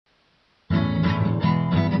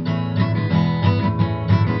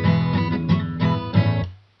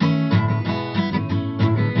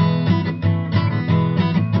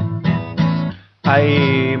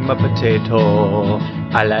I'm a potato,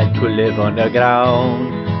 I like to live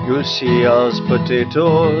underground. You'll see us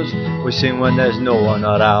potatoes, we sing when there's no one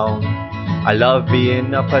around. I love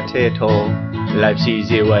being a potato, life's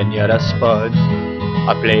easy when you're a spud.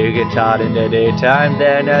 I play guitar in the daytime,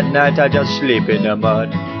 then at night I just sleep in the mud.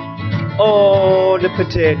 Oh, the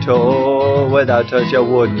potato, without us you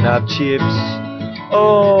wouldn't have chips.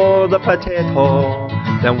 Oh, the potato,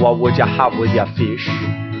 then what would you have with your fish?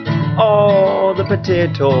 Oh, the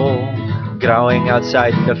potato, growing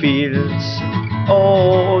outside in the fields.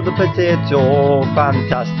 Oh, the potato,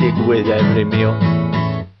 fantastic with every meal.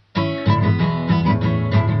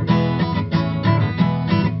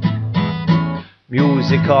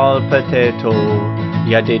 Musical potato,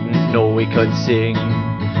 you didn't know we could sing.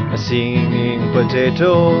 A singing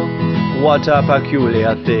potato, what a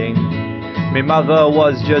peculiar thing. Me mother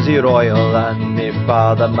was Jersey Royal and me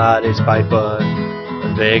father Maris Piper.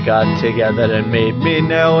 They got together and made me,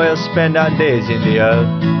 now we'll spend our days in the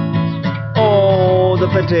earth. Oh, the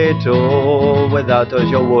potato, without us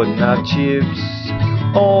you wouldn't have chips.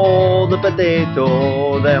 Oh, the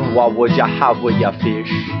potato, then what would you have with your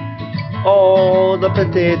fish? Oh, the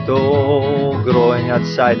potato, growing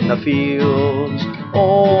outside in the fields.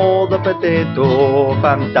 Oh, the potato,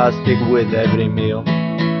 fantastic with every meal.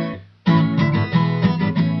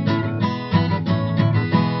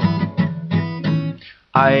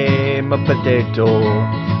 I'm a potato,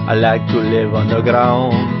 I like to live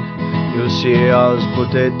underground. You see us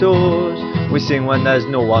potatoes, we sing when there's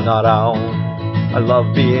no one around. I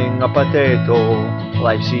love being a potato,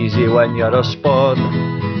 life's easy when you're a spud.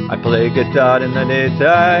 I play guitar in the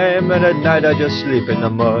daytime, and at night I just sleep in the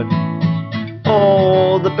mud.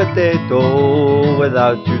 Oh, the potato,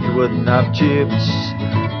 without you wouldn't have chips.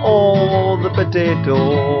 Oh, the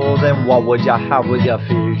potato, then what would you have with your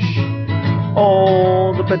fish?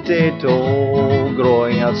 Oh, the potato,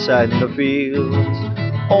 growing outside in the fields.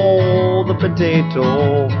 Oh, the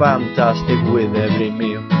potato, fantastic with every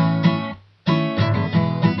meal.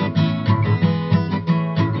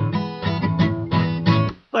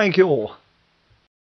 Thank you all.